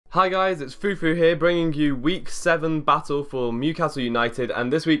Hi guys, it's foofootoo here, bringing you week 7 battle for Newcastle United, and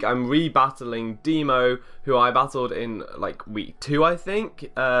this week I'm re-battling Demo, who I battled in like week 2 I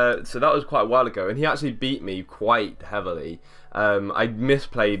think, so that was quite a while ago, and he actually beat me quite heavily. I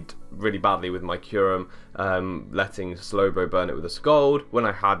misplayed really badly with my Kyurem, letting Slowbro burn it with a Scold when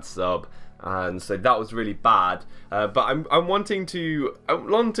I had sub, and so that was really bad. But I'm wanting to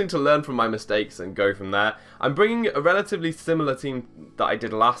learn from my mistakes and go from there. I'm bringing a relatively similar team that I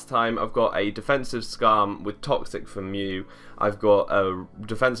did last time. I've got a defensive Skarm with Toxic for Mew. I've got a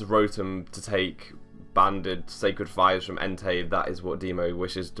defensive Rotom to take banded Sacred Fires from Entei. That is what Demo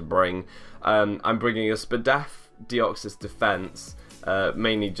wishes to bring. I'm bringing a Spadef Deoxys defense,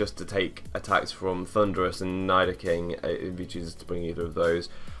 mainly just to take attacks from Thundurus and Nidoking if he chooses to bring either of those.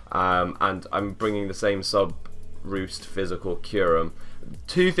 And I'm bringing the same sub-roost physical Kyurem.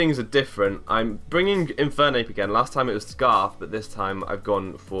 Two things are different. I'm bringing Infernape again. Last time it was Scarf, but this time I've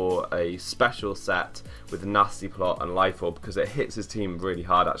gone for a special set with Nasty Plot and Life Orb because it hits his team really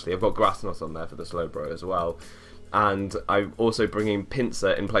hard actually. I've got Grassnos on there for the Slowbro as well. And I'm also bringing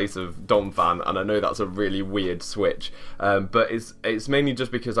Pinsir in place of Donphan, and I know that's a really weird switch, but it's mainly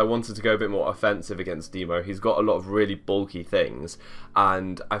just because I wanted to go a bit more offensive against Demo. He's got a lot of really bulky things,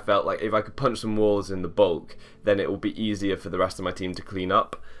 and I felt like if I could punch some walls in the bulk, then it will be easier for the rest of my team to clean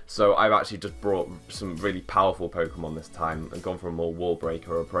up. So I've actually just brought some really powerful Pokemon this time and gone for a more wall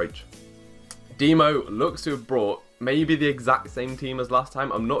breaker approach. Demo looks to have brought maybe the exact same team as last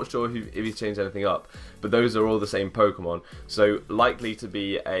time. I'm not sure if he's changed anything up, but those are all the same Pokemon. So likely to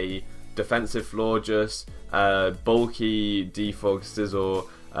be a defensive Florges, bulky Defog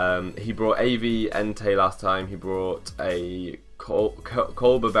Scizor. He brought AV Entei last time. He brought a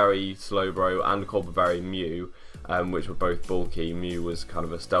Colbur Berry Slowbro and Colbur Berry Mew, which were both bulky. Mew was kind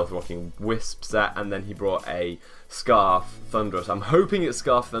of a stealth rocking Wisp set, and then he brought a Scarf Thundurus. I'm hoping it's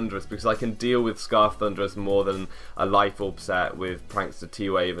Scarf Thundurus because I can deal with Scarf Thundurus more than a Life Orb set with Prankster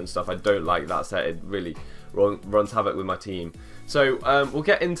T-Wave and stuff. I don't like that set, it really runs havoc with my team. So we'll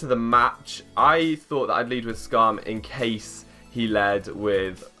get into the match. I thought that I'd lead with Skarm in case he led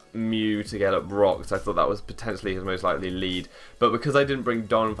with Mew to get up Rocks. I thought that was potentially his most likely lead, but because I didn't bring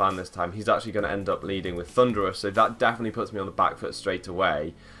Donphan this time, he's actually going to end up leading with Thundurus, so that definitely puts me on the back foot straight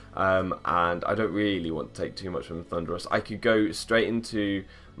away. And I don't really want to take too much from Thundurus. I could go straight into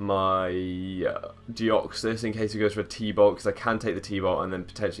my Deoxys in case he goes for a T-Bolt, because I can take the T-Bolt and then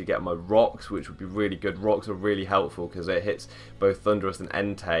potentially get my Rocks, which would be really good. Rocks are really helpful because it hits both Thundurus and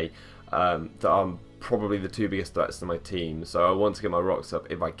Entei, that are probably the two biggest threats to my team, so I want to get my Rocks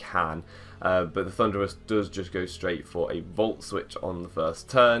up if I can. But the Thundurus does just go straight for a Volt Switch on the first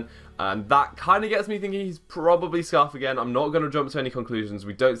turn, and that kind of gets me thinking he's probably Scarf again. I'm not going to jump to any conclusions.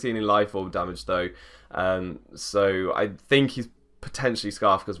 We don't see any Life Orb damage though, so I think he's potentially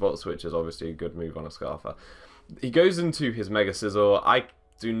Scarf because Volt Switch is obviously a good move on a Scarfer. He goes into his Mega Scizor. I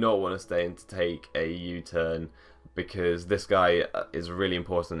do not want to stay in to take a U-turn, because this guy is really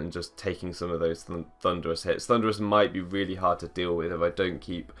important in just taking some of those Thundurus hits. Thundurus might be really hard to deal with if I don't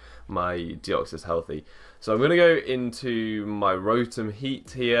keep my Deoxys healthy. So I'm going to go into my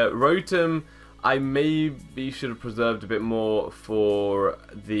Rotom-h here. Rotom, I maybe should have preserved a bit more for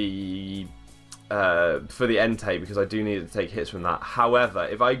the Entei, because I do need to take hits from that. However,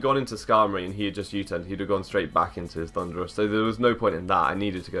 if I had gone into Skarmory and he had just U-turned, he'd have gone straight back into his Thundurus, so there was no point in that. I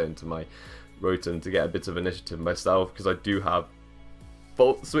needed to go into my Rotom to get a bit of initiative myself, because I do have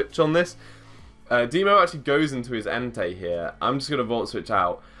Volt Switch on this. Demo actually goes into his Entei here. I'm just going to Volt Switch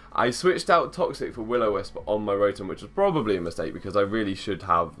out. I switched out Toxic for Will-O-Wisp on my Rotom, which was probably a mistake because I really should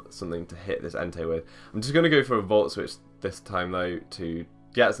have something to hit this Entei with. I'm just going to go for a Volt Switch this time though to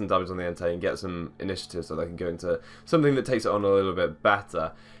get some damage on the Entei and get some initiative so that I can go into something that takes it on a little bit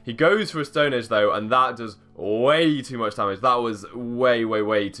better. He goes for a Stone Edge though, and that does way too much damage. That was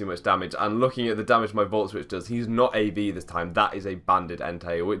way too much damage. And looking at the damage my Volt Switch does, he's not AV this time. That is a banded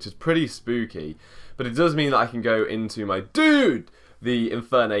Entei, which is pretty spooky. But it does mean that I can go into my dude, the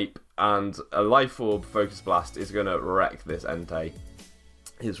Infernape, and a Life Orb Focus Blast is going to wreck this Entei.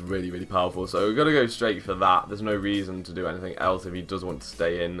 It's really powerful, so we're going to go straight for that. There's no reason to do anything else if he does want to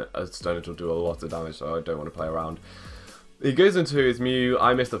stay in. A Stone Edge will do a lot of damage, so I don't want to play around. He goes into his Mew.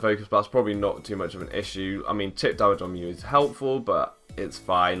 I missed the Focus Blast, probably not too much of an issue. I mean, chip damage on Mew is helpful, but it's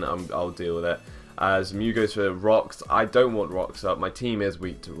fine. I'll deal with it. As Mew goes for Rocks, I don't want Rocks up. My team is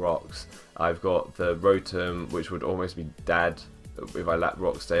weak to Rocks. I've got the Rotom, which would almost be dead if I let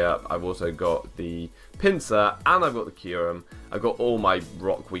Rock stay up. I've also got the Pinsir, and I've got the Kyurem. I've got all my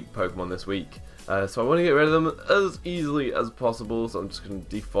Rock weak Pokemon this week, so I want to get rid of them as easily as possible, so I'm just going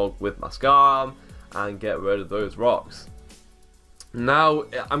to defog with my Skarm and get rid of those Rocks. Now,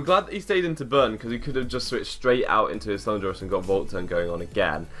 I'm glad that he stayed into burn, because he could have just switched straight out into his Thunderous and got Volt Turn going on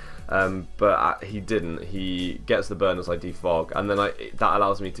again. But he didn't. He gets the burn as I defog, and then that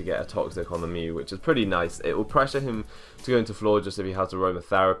allows me to get a Toxic on the Mew, which is pretty nice. It will pressure him to go into Florges if he has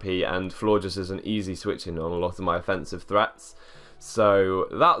aromatherapy, and Florges is an easy switching on a lot of my offensive threats. So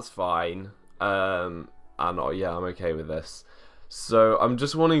that's fine. Yeah, I'm okay with this. So I'm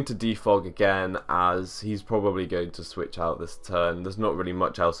just wanting to defog again, as he's probably going to switch out this turn. There's not really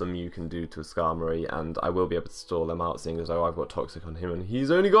much else a Mew can do to a Skarmory, and I will be able to stall them out, seeing as though I've got Toxic on him and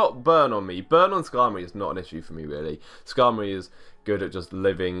he's only got Burn on me. Burn on Skarmory is not an issue for me, really. Skarmory is good at just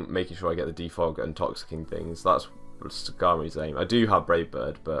living, making sure I get the defog and toxicking things. That's Skarmory's aim. I do have Brave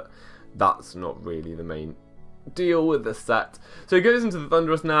Bird, but that's not really the main deal with the set. So he goes into the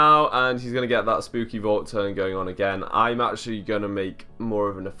Thunderous now, and he's going to get that spooky Volt Turn going on again. I'm actually going to make more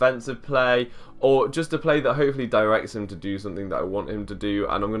of an offensive play, or just a play that hopefully directs him to do something that I want him to do,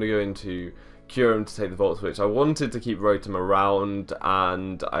 and I'm going to go into Kyurem to take the Volt Switch. I wanted to keep Rotom around,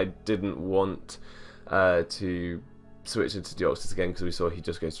 and I didn't want to switch into Deoxys again, because we saw he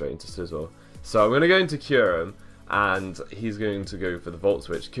just go straight into Scizor. So I'm going to go into Kyurem, and he's going to go for the Volt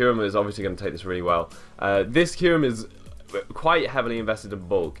Switch. Kyurem is obviously going to take this really well. This Kyurem is quite heavily invested in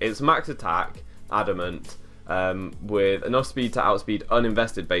bulk. It's max attack, adamant, with enough speed to outspeed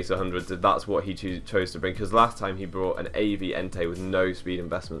uninvested base 100. So that's what he chose to bring, because last time he brought an AV Entei with no speed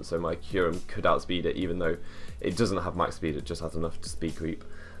investment, so my Kyurem could outspeed it, even though it doesn't have max speed, it just has enough to speed creep.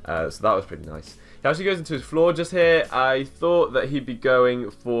 So that was pretty nice. He actually goes into his Florges here. I thought that he'd be going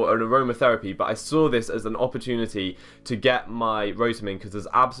for an aromatherapy, but I saw this as an opportunity to get my Rotom in, because there's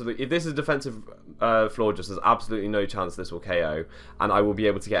absolutely, if this is defensive Florges, there's absolutely no chance this will KO, and I will be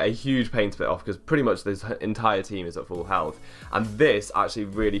able to get a huge pain split off, because pretty much this entire team is at full health. And this actually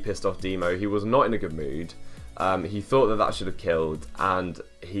really pissed off Demo. He was not in a good mood. He thought that that should have killed, and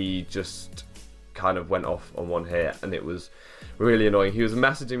he just kind of went off on one hit, and it was really annoying. He was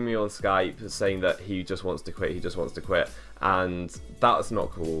messaging me on Skype saying that he just wants to quit, and that's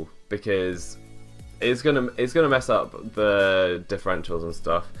not cool, because it's gonna mess up the differentials and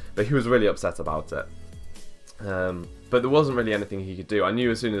stuff. But he was really upset about it. But there wasn't really anything he could do. I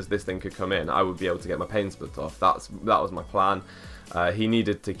knew as soon as this thing could come in, I would be able to get my pain split off. That was my plan. He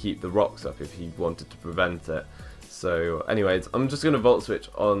needed to keep the rocks up if he wanted to prevent it. So anyways, I'm just going to Volt Switch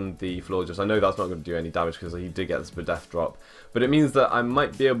on the Florges. I know that's not going to do any damage, because he did get the Spadef drop, but it means that I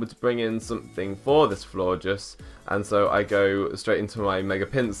might be able to bring in something for this Florges, and so I go straight into my Mega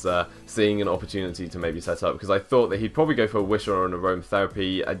Pinsir, seeing an opportunity to maybe set up, because I thought that he'd probably go for a Wish or an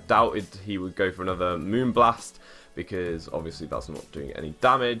aromatherapy. I doubted he would go for another Moonblast, because obviously that's not doing any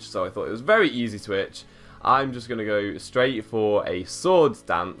damage, so I thought it was very easy switch. I'm just going to go straight for a Swords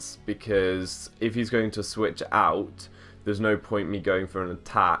Dance, because if he's going to switch out, there's no point me going for an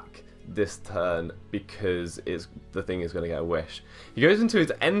attack this turn, because the thing is going to get a Wish. He goes into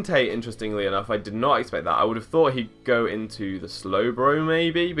his Entei, interestingly enough. I did not expect that. I would have thought he'd go into the Slowbro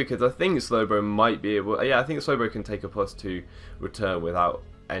maybe, because I think Slowbro might be able... Yeah, I think Slowbro can take a +2 return without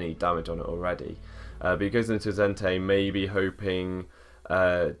any damage on it already. But he goes into his Entei, maybe hoping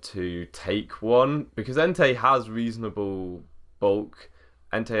to take one, because Entei has reasonable bulk.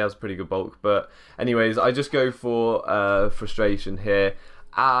 Entei has pretty good bulk, but anyways, I just go for Frustration here,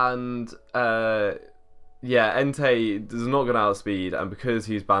 and yeah, Entei is not going to outspeed, and because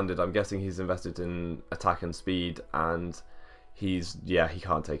he's banded, I'm guessing he's invested in attack and speed, and he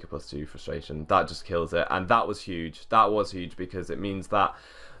can't take a +2 Frustration. That just kills it, and that was huge. That was huge, because it means that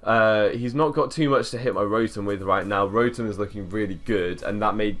he's not got too much to hit my Rotom with right now. Rotom is looking really good, and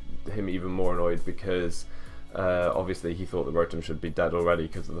that made him even more annoyed, because obviously he thought the Rotom should be dead already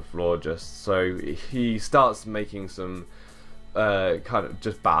because of the Florges. So he starts making some kind of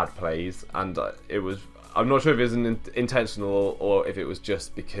just bad plays, and I'm not sure if it was intentional or if it was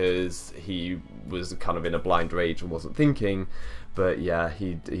just because he was kind of in a blind rage and wasn't thinking. But yeah,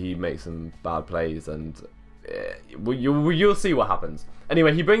 he makes some bad plays, and you'll see what happens.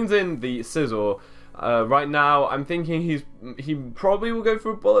 Anyway, he brings in the Scizor. Right now, I'm thinking he probably will go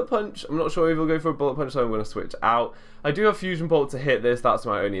for a Bullet Punch. I'm not sure if he'll go for a Bullet Punch, so I'm going to switch out. I do have Fusion Bolt to hit this. That's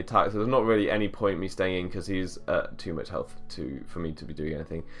my only attack, so there's not really any point me staying in, because he's too much health for me to be doing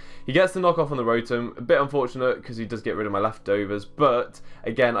anything. He gets the knockoff on the Rotom. A bit unfortunate, because he does get rid of my leftovers, but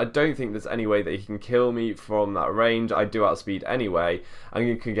again, I don't think there's any way that he can kill me from that range. I do outspeed anyway, and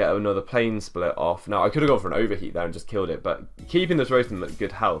you can get another plane split off. Now, I could have gone for an Overheat there and just killed it, but keeping this Rotom at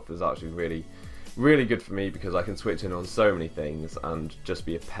good health is actually really good for me, because I can switch in on so many things and just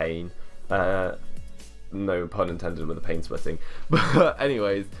be a pain. No pun intended with the pain splitting. But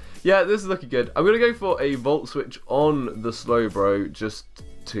anyways, yeah, this is looking good. I'm going to go for a Volt Switch on the Slowbro just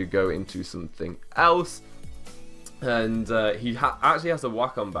to go into something else. And he actually has a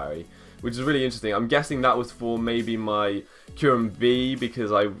Wacom Berry, which is really interesting. I'm guessing that was for maybe my kyurem-b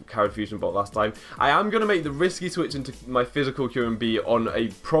because I carried Fusion Bolt last time. I am going to make the risky switch into my physical kyurem-b on a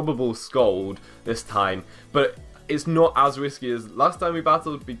probable Scold this time, but it's not as risky as last time we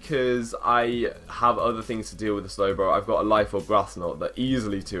battled because I have other things to deal with the Slowbro. I've got a Life Orb Grass Knot that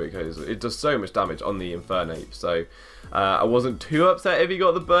easily 2-hit goes. It does so much damage on the Infernape, so I wasn't too upset if he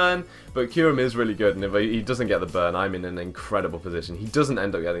got the burn, but Kyurem is really good, and if he doesn't get the burn, I'm in an incredible position. He doesn't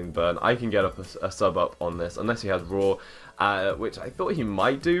end up getting the burn. I can get up a sub up on this, unless he has Raw, which I thought he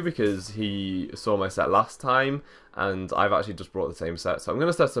might do because he saw my set last time, and I've actually just brought the same set. So I'm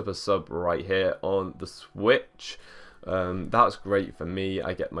going to set up a sub right here on the Switch. That's great for me.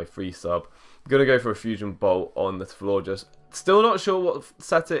 I get my free sub. I'm going to go for a Fusion Bolt on the floor. Just still not sure what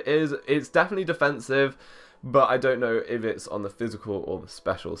set it is. It's definitely defensive, but I don't know if it's on the physical or the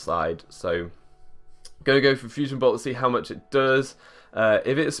special side. So going to go for Fusion Bolt to see how much it does.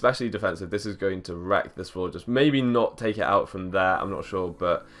 If it's especially defensive, this is going to wreck this floor. Just maybe not take it out from there. I'm not sure,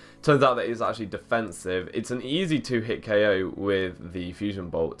 but turns out that it's actually defensive. It's an easy 2-hit KO with the Fusion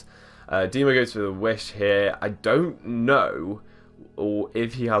Bolt. Demo goes for the Wish here. I don't know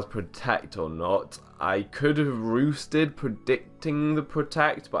if he has Protect or not. I could have roosted predicting the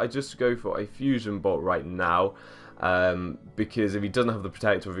Protect, but I just go for a Fusion Bolt right now. Because if he doesn't have the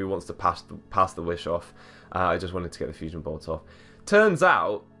Protect or if he wants to pass the Wish off, I just wanted to get the Fusion Bolt off. Turns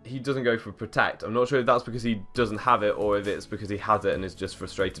out he doesn't go for Protect. I'm not sure if that's because he doesn't have it or if it's because he has it and is just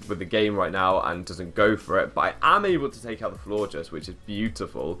frustrated with the game right now and doesn't go for it. But I am able to take out the Florges, which is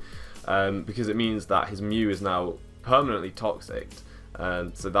beautiful, because it means that his Mew is now permanently toxic.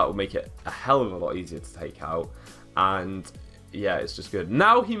 So that will make it a hell of a lot easier to take out. And yeah, it's just good.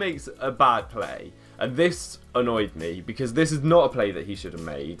 Now he makes a bad play. And this annoyed me because this is not a play that he should have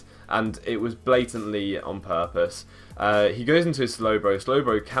made, and it was blatantly on purpose. He goes into his Slowbro.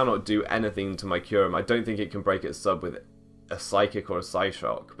 Slowbro cannot do anything to my Kyurem. I don't think it can break its sub with a Psychic or a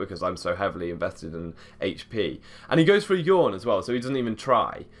Psyshock because I'm so heavily invested in HP. And he goes for a Yawn as well, so he doesn't even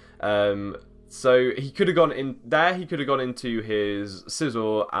try. So he could have gone in there, he could have gone into his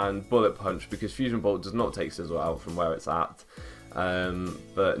Scizor and Bullet Punch because Fusion Bolt does not take Scizor out from where it's at.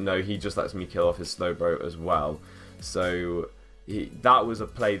 But no, he just lets me kill off his Slowbro as well. So that was a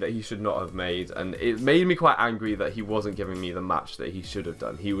play that he should not have made, and it made me quite angry that he wasn't giving me the match that he should have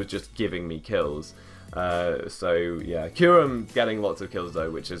done. He was just giving me kills. So yeah, Kyurem getting lots of kills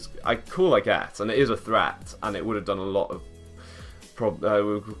though, which is cool I guess, and it is a threat, and it would have done a lot of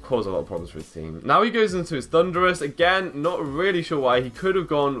would cause a lot of problems for his team. Now he goes into his Thunderous again. Not really sure why. He could have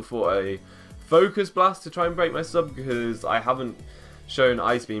gone for a Focus Blast to try and break my sub because I haven't shown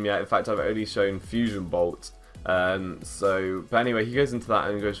Ice Beam yet. In fact, I've only shown Fusion Bolt. But anyway, he goes into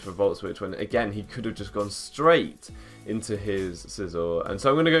that and goes for a Volt Switch when again he could have just gone straight into his Scizor. And so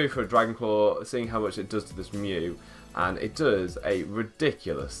I'm going to go for a Dragon Claw, seeing how much it does to this Mew. And it does a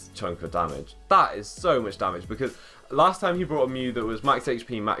ridiculous chunk of damage. That is so much damage because last time he brought a Mew that was max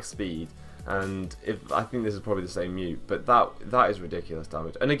HP, max speed, and I think this is probably the same Mew, but that is ridiculous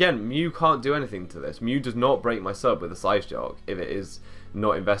damage. And again, Mew can't do anything to this. Mew does not break my sub with a Psyshock if it is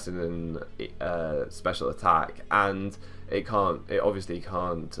not invested in special attack, and it obviously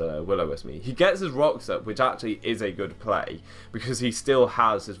can't Will-O-Wisp me. He gets his Rocks up, which actually is a good play because he still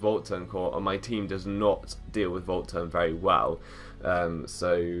has his Volt Turn core, and my team does not deal with Volt Turn very well.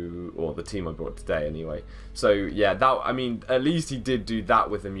 Or the team I brought today anyway. So yeah, I mean, at least he did do that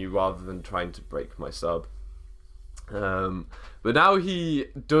with a Mew rather than trying to break my sub. But now he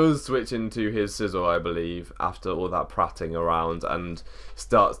does switch into his Scizor, I believe, after all that prattling around, and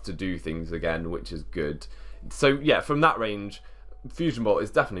starts to do things again, which is good. So yeah, from that range, Fusion Bolt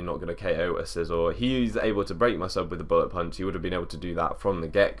is definitely not going to KO a Scizor. He's able to break my sub with a Bullet Punch. He would have been able to do that from the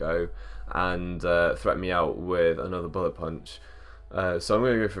get-go and threaten me out with another Bullet Punch. So I'm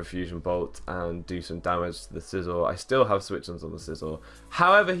going to go for a Fusion Bolt and do some damage to the Scizor. I still have switch-ons on the Scizor.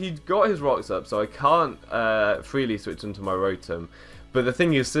 However, he got his Rocks up, so I can't freely switch into my Rotom. But the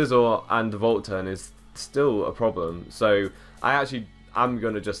thing is, Scizor and the Volt Turn is still a problem. So I'm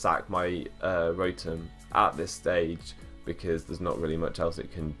going to just sack my Rotom at this stage because there's not really much else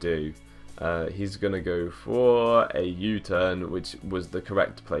it can do. He's going to go for a U-turn, which was the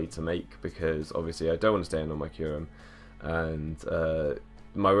correct play to make because obviously I don't want to stay in on my Kyurem. And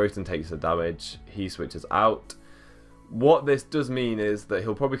my Rotom takes the damage, he switches out. What this does mean is that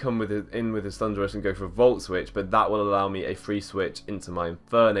he'll probably come in with his Thunderous and go for a Volt Switch, but that will allow me a free switch into my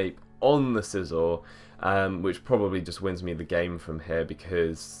Infernape on the Scizor, which probably just wins me the game from here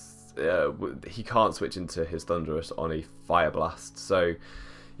because he can't switch into his Thunderous on a Fire Blast. So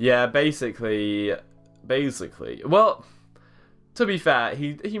yeah, basically, well, to be fair,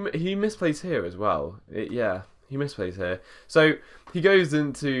 he misplays here as well. Yeah, he misplays here. So he goes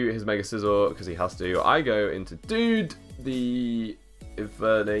into his Mega Scizor because he has to. I go into Dude, the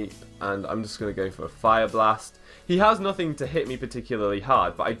Infernape, and I'm just going to go for a Fire Blast. He has nothing to hit me particularly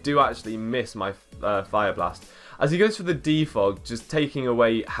hard, but I do actually miss my Fire Blast. As he goes for the Defog, just taking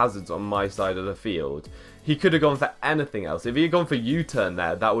away hazards on my side of the field. He could have gone for anything else. If he had gone for U-turn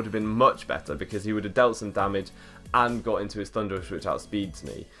there, that would have been much better because he would have dealt some damage and got into his Thunderous, which outspeeds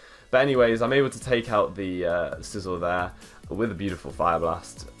me. But anyways, I'm able to take out the Sizzle there with a beautiful Fire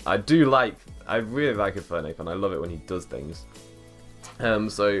Blast. I really like Infernape, and I love it when he does things.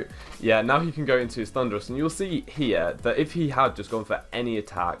 So yeah, now he can go into his Thunderous, and you'll see here that if he had just gone for any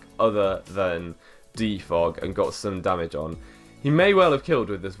attack other than Defog and got some damage on, he may well have killed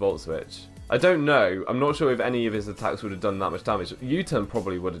with this Volt Switch. I don't know. I'm not sure if any of his attacks would have done that much damage. U-turn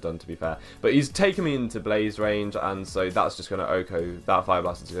probably would have done, to be fair. But he's taken me into Blaze range, and so that's just going to OHKO. That Fire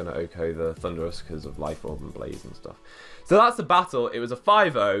Blast is going to OHKO the Thunderous because of Life Orb and Blaze and stuff. So that's the battle. It was a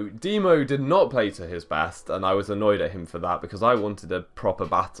 5-0. Demo did not play to his best, and I was annoyed at him for that because I wanted a proper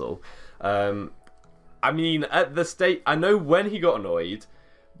battle. I mean, at the state, I know when he got annoyed,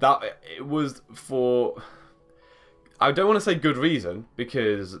 that it was for... I don't want to say good reason,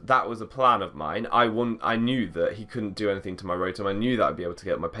 because that was a plan of mine. I knew that he couldn't do anything to my Rotom. I knew that I'd be able to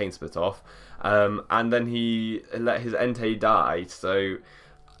get my Pain Split off. And then he let his Entei die. So,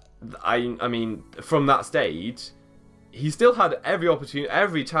 I mean, from that stage, he still had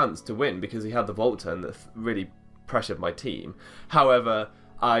every chance to win because he had the Volt Turn that really pressured my team. However,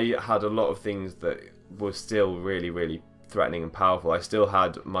 I had a lot of things that were still really, really threatening and powerful. I still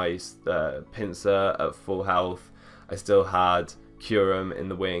had my Pinsir at full health. I still had Kyurem in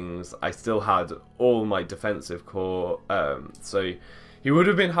the wings. I still had all my defensive core. So he would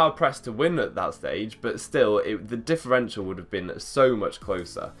have been hard pressed to win at that stage, but still, the differential would have been so much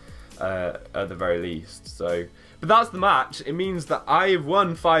closer at the very least. So, but that's the match. It means that I've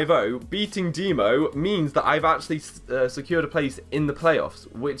won 5-0. Beating Demo means that I've actually secured a place in the playoffs,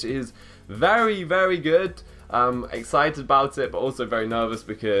 which is very, very good. I'm excited about it, but also very nervous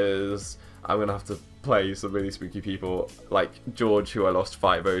because I'm going to have to play some really spooky people like George, who I lost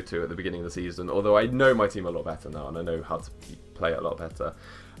 5-0 to at the beginning of the season, although I know my team a lot better now and I know how to play it a lot better.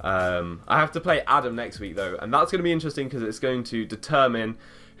 I have to play Adam next week though, and that's going to be interesting because it's going to determine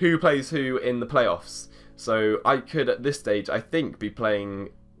who plays who in the playoffs. So I could, at this stage, I think, be playing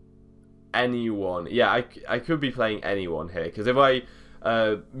anyone. Yeah, I could be playing anyone here, because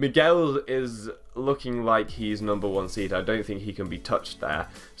if Miguel is looking like he's #1 seed. I don't think he can be touched there.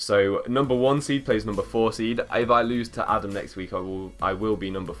 So #1 seed plays #4 seed. If I lose to Adam next week, I will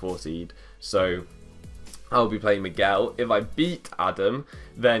be #4 seed. So I'll be playing Miguel. If I beat Adam,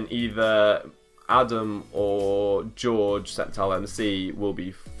 then either Adam or George, Septile MC, will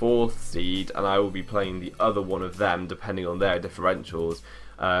be 4th seed, and I will be playing the other one of them, depending on their differentials.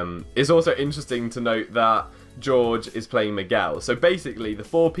 It's also interesting to note that George is playing Miguel. So basically, the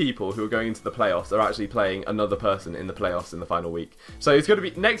 4 people who are going into the playoffs are actually playing another person in the playoffs in the final week. So it's going to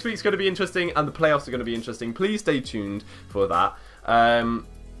be, next week's going to be interesting, and the playoffs are going to be interesting. Please stay tuned for that.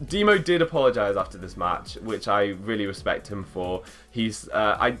 Demo did apologise after this match, which I really respect him for.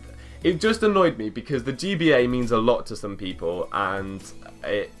 It just annoyed me because the GBA means a lot to some people, and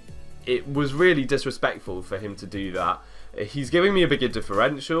it was really disrespectful for him to do that. He's giving me a bigger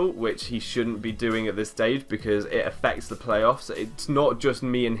differential, which he shouldn't be doing at this stage because it affects the playoffs. It's not just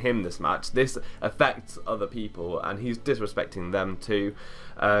me and him this match. This affects other people, and he's disrespecting them too.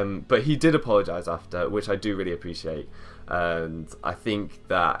 But he did apologise after, which I do really appreciate. And I think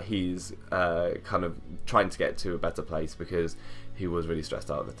that he's kind of trying to get to a better place because he was really stressed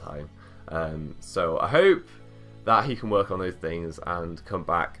out at the time. So I hope that he can work on those things and come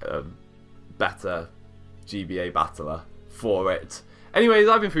back a better GBA battler for it. Anyways,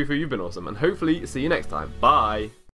 I've been foofootoo, you've been awesome, and hopefully see you next time. Bye!